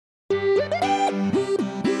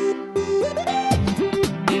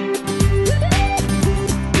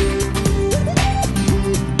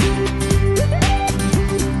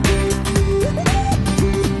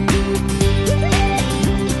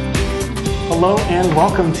Hello and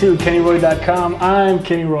welcome to KennyRoy.com. I'm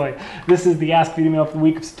Kenny Roy. This is the Ask Videomail for the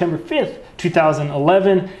week of September 5th,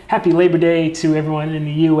 2011. Happy Labor Day to everyone in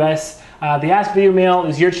the U.S. The Ask Videomail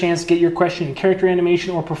is your chance to get your question in character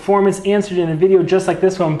animation or performance answered in a video just like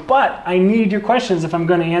this one, but I need your questions if I'm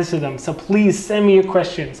going to answer them. So please send me your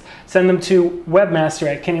questions. Send them to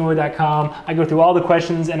webmaster@kennyroy.com. I go through all the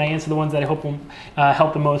questions and I answer the ones that I hope will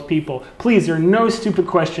help the most people. Please, there are no stupid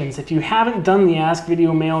questions. If you haven't done the Ask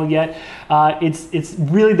Videomail yet, it's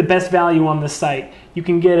really the best value on the site. You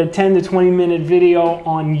can get a 10 to 20 minute video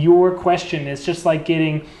on your question. It's just like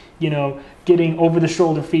getting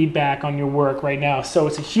over-the-shoulder feedback on your work right now. So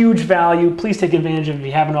it's a huge value. Please take advantage of it if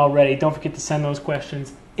you haven't already. Don't forget to send those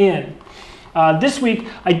questions in. This week,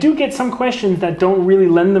 I do get some questions that don't really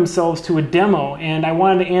lend themselves to a demo, and I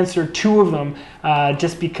wanted to answer two of them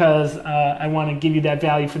just because I want to give you that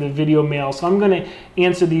value for the video mail. So I'm going to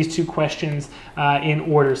answer these two questions in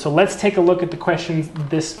order. So let's take a look at the questions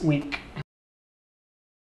this week.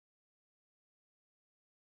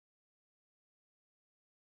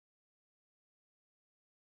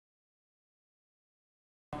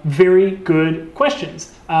 Very good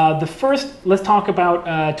questions. The first, let's talk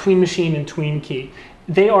about Tween Machine and Tween Key.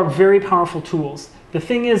 They are very powerful tools. The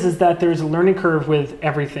thing is that there's a learning curve with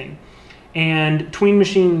everything. And Tween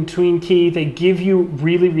Machine and Tween Key, they give you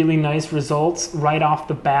really, really nice results right off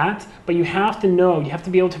the bat, but you have to know, you have to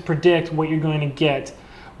be able to predict what you're going to get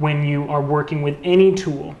when you are working with any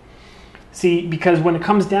tool. See, because when it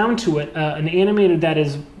comes down to it, an animator that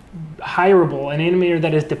is hireable, an animator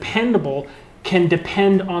that is dependable, can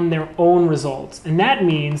depend on their own results. And that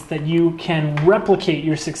means that you can replicate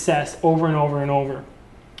your success over and over and over.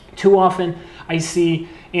 Too often I see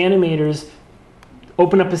animators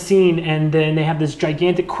open up a scene and then they have this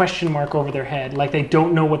gigantic question mark over their head, like they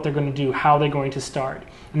don't know what they're going to do, how they're going to start.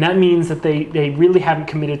 And that means that they really haven't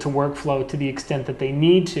committed to workflow to the extent that they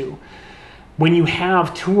need to. When you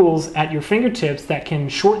have tools at your fingertips that can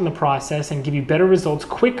shorten the process and give you better results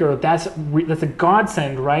quicker, that's a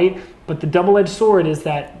godsend, right? But the double-edged sword is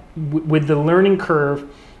that with the learning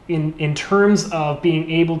curve, in terms of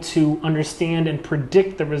being able to understand and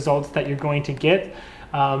predict the results that you're going to get,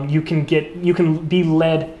 you can be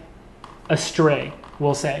led astray,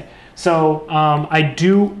 we'll say. So I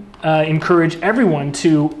do encourage everyone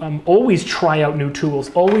to always try out new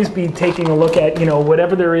tools. Always be taking a look at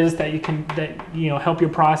whatever there is that you can help your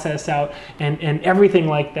process out and everything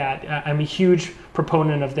like that. I'm a huge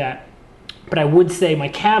proponent of that. But I would say my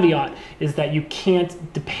caveat is that you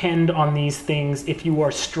can't depend on these things if you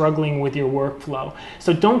are struggling with your workflow.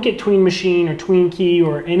 So don't get Tween Machine or Tween Key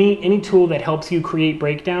or any tool that helps you create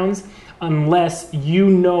breakdowns unless you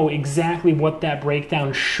know exactly what that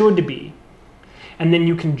breakdown should be. And then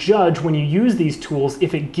you can judge when you use these tools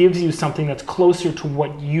if it gives you something that's closer to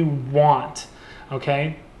what you want,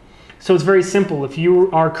 okay? So it's very simple. If you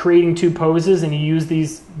are creating two poses and you use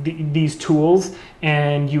these tools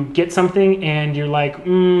and you get something and you're like,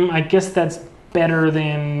 I guess that's better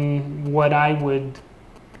than what I would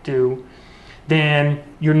do, then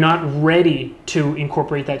you're not ready to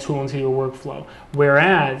incorporate that tool into your workflow.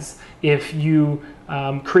 Whereas if you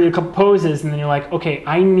create a couple poses and then you're like, okay,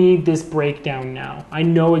 I need this breakdown now. I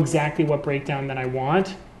know exactly what breakdown that I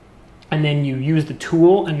want. And then you use the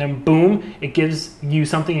tool and then boom, it gives you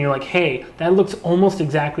something and you're like, hey, that looks almost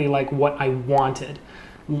exactly like what I wanted.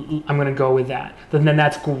 I'm gonna go with that. Then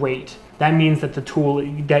that's great. That means that the tool,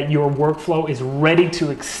 that your workflow is ready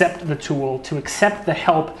to accept the tool, to accept the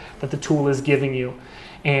help that the tool is giving you,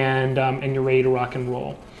 and you're ready to rock and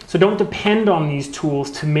roll. So don't depend on these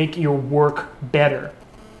tools to make your work better.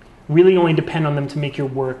 Really only depend on them to make your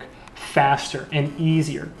work faster and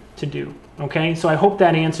easier to do. Okay, so I hope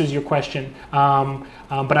that answers your question,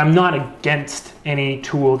 but I'm not against any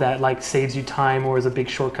tool that like saves you time or is a big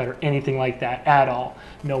shortcut or anything like that at all.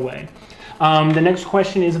 No way. The next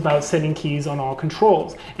question is about setting keys on all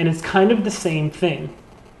controls, and it's kind of the same thing.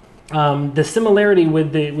 The similarity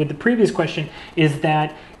with the previous question is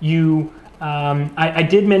that you, I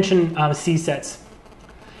did mention C-sets,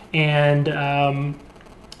 and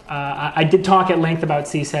I did talk at length about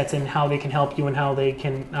C-sets and how they can help you and how they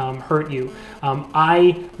can hurt you.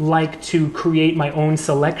 I like to create my own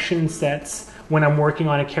selection sets when I'm working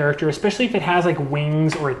on a character, especially if it has like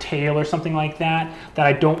wings or a tail or something like that,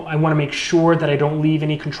 I want to make sure that I don't leave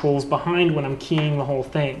any controls behind when I'm keying the whole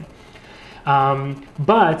thing.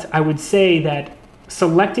 But I would say that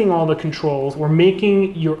selecting all the controls or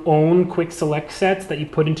making your own quick select sets that you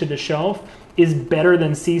put into the shelf is better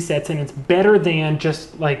than C-sets, and it's better than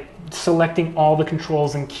just like selecting all the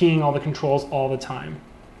controls and keying all the controls all the time.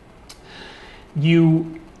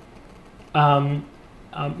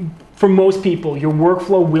 for most people, your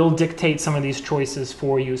workflow will dictate some of these choices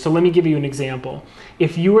for you. So let me give you an example.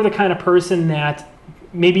 If you are the kind of person that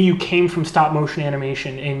maybe you came from stop motion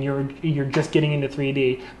animation and you're just getting into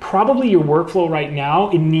 3D, probably your workflow right now,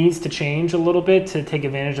 it needs to change a little bit to take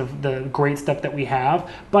advantage of the great stuff that we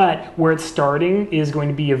have. But where it's starting is going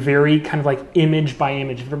to be a very kind of like image by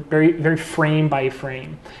image, very, very frame by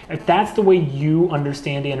frame. If that's the way you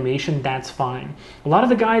understand animation, that's fine. A lot of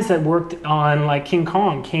the guys that worked on like King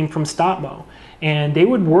Kong came from stop mo, and they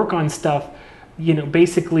would work on stuff, you know,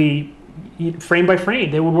 basically frame by frame.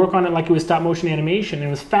 They would work on it like it was stop motion animation. And it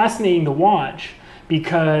was fascinating to watch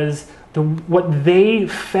because what they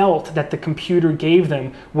felt that the computer gave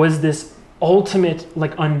them was this ultimate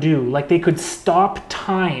like undo. Like they could stop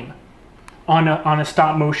time on a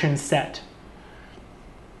stop motion set.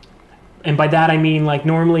 And by that I mean, like,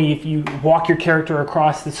 normally if you walk your character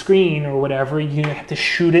across the screen or whatever, you have to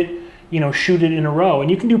shoot it in a row.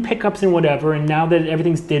 And you can do pickups and whatever, and now that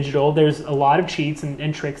everything's digital, there's a lot of cheats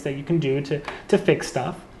and tricks that you can do to fix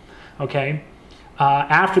stuff, okay,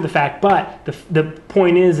 after the fact. But the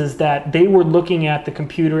point is that they were looking at the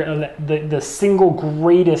computer, the single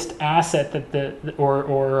greatest asset that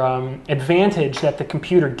or advantage that the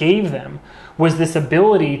computer gave them was this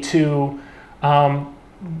ability to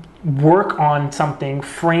work on something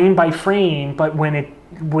frame by frame, but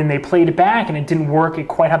when they played it back and it didn't work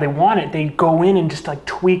quite how they wanted, they'd go in and just like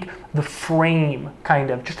tweak the frame,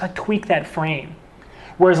 kind of, just like tweak that frame.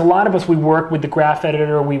 Whereas a lot of us, we work with the graph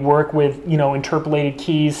editor, we work with, you know, interpolated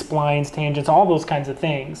keys, splines, tangents, all those kinds of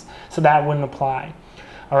things. So that wouldn't apply.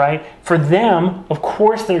 All right. For them, of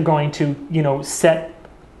course, they're going to, set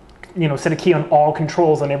a key on all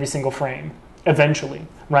controls on every single frame. Eventually,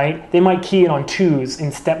 right? They might key it on 2s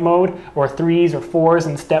in step mode or 3s or 4s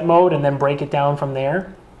in step mode and then break it down from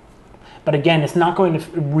there. But again, it's not going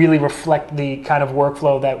to really reflect the kind of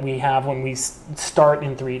workflow that we have when we start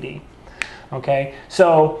in 3D. Okay,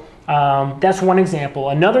 so that's one example.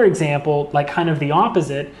 Another example, like kind of the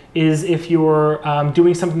opposite, is if you're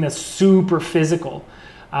doing something that's super physical.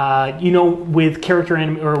 With character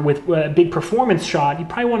or with a big performance shot, you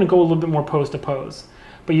probably want to go a little bit more pose to pose.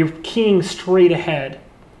 But you're keying straight ahead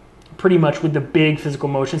pretty much with the big physical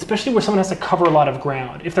motion, especially where someone has to cover a lot of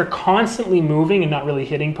ground. If they're constantly moving and not really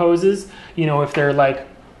hitting poses, if they're like,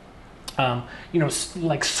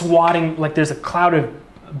 like swatting, like there's a cloud of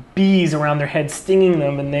bees around their head stinging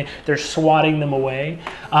them and they're swatting them away,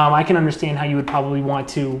 I can understand how you would probably want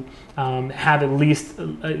to have at least,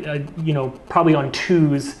 probably on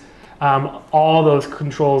 2s, all those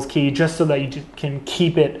controls key, just so that you can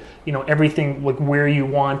keep it, everything like where you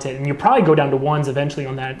want it. And you'll probably go down to 1s eventually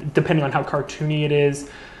on that, depending on how cartoony it is.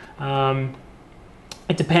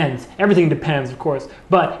 It depends. Everything depends, of course.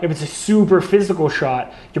 But if it's a super physical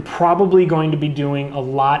shot, you're probably going to be doing a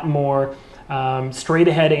lot more straight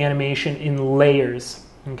ahead animation in layers.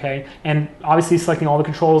 Okay, and obviously selecting all the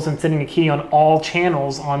controls and setting a key on all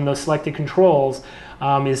channels on the selected controls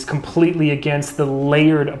is completely against the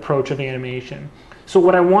layered approach of animation. So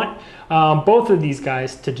what I want both of these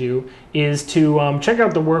guys to do is to check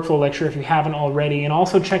out the workflow lecture if you haven't already, and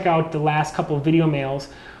also check out the last couple of video mails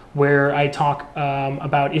where I talk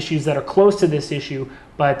about issues that are close to this issue.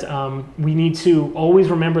 But we need to always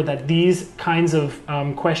remember that these kinds of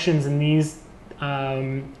questions and these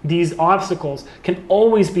obstacles can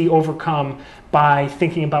always be overcome by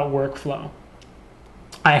thinking about workflow.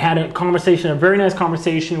 I had a very nice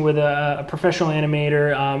conversation with a professional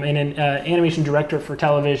animator and an animation director for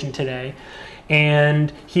television today.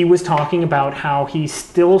 And he was talking about how he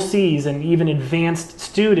still sees, and even advanced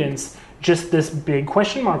students, just this big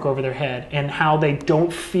question mark over their head, and how they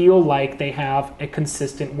don't feel like they have a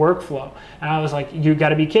consistent workflow. And I was like, you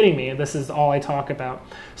gotta be kidding me. This is all I talk about.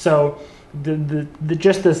 So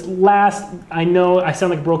just this last, I know I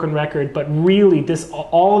sound like a broken record, but really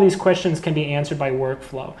all of these questions can be answered by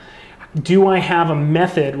workflow. Do I have a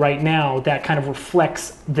method right now that kind of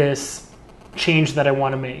reflects this change that I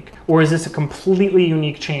want to make? Or is this a completely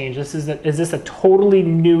unique change? Is this a totally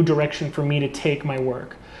new direction for me to take my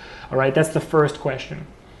work? All right, that's the first question.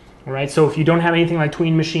 All right, so if you don't have anything like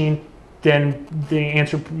Tween Machine, then the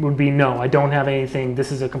answer would be no, I don't have anything.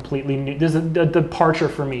 This is a completely new, this is a departure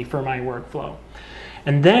for me, for my workflow.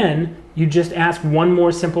 And then you just ask one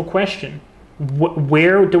more simple question.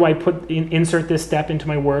 Where do I insert this step into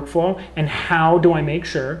my workflow, and how do I make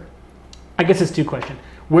sure, I guess it's two questions.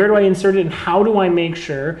 Where do I insert it, and how do I make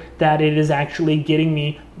sure that it is actually getting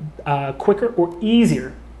me quicker or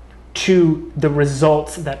easier to the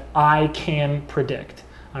results that I can predict,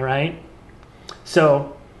 all right?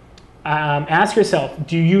 So ask yourself,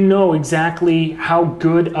 do you know exactly how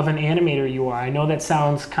good of an animator you are? I know that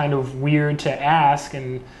sounds kind of weird to ask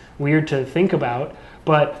and weird to think about,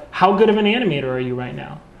 but how good of an animator are you right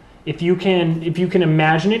now? If you can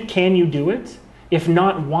imagine it, can you do it? If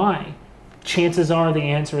not, why? Chances are the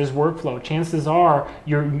answer is workflow. Chances are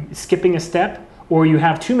you're skipping a step or you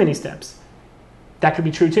have too many steps. That could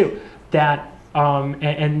be true too.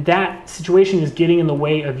 And that situation is getting in the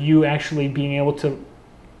way of you actually being able to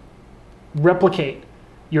replicate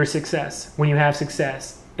your success when you have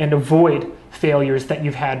success and avoid failures that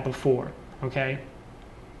you've had before. Okay?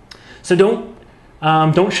 So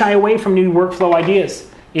don't shy away from new workflow ideas.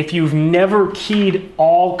 If you've never keyed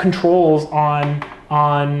all controls on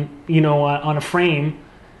a frame,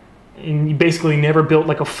 and you basically never built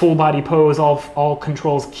like a full body pose, all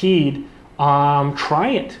controls keyed,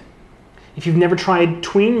 try it. If you've never tried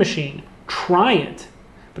Tween Machine, try it.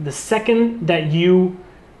 But the second that you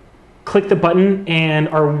click the button and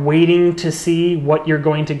are waiting to see what you're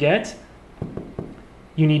going to get,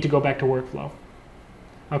 you need to go back to workflow.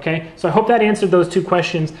 Okay, so I hope that answered those two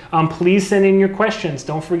questions. Please send in your questions.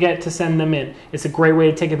 Don't forget to send them in. It's a great way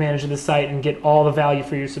to take advantage of the site and get all the value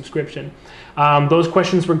for your subscription. Those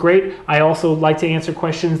questions were great. I also like to answer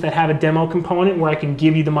questions that have a demo component where I can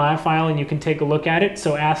give you the Maya file and you can take a look at it.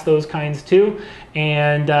 So ask those kinds too.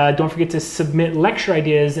 And don't forget to submit lecture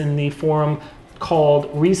ideas in the forum called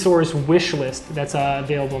Resource Wishlist that's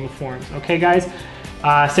available in the forums. Okay, guys?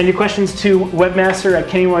 Send your questions to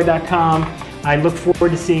webmaster@kennyroy.com. I look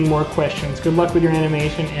forward to seeing more questions. Good luck with your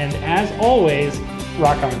animation, and as always,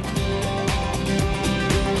 rock on.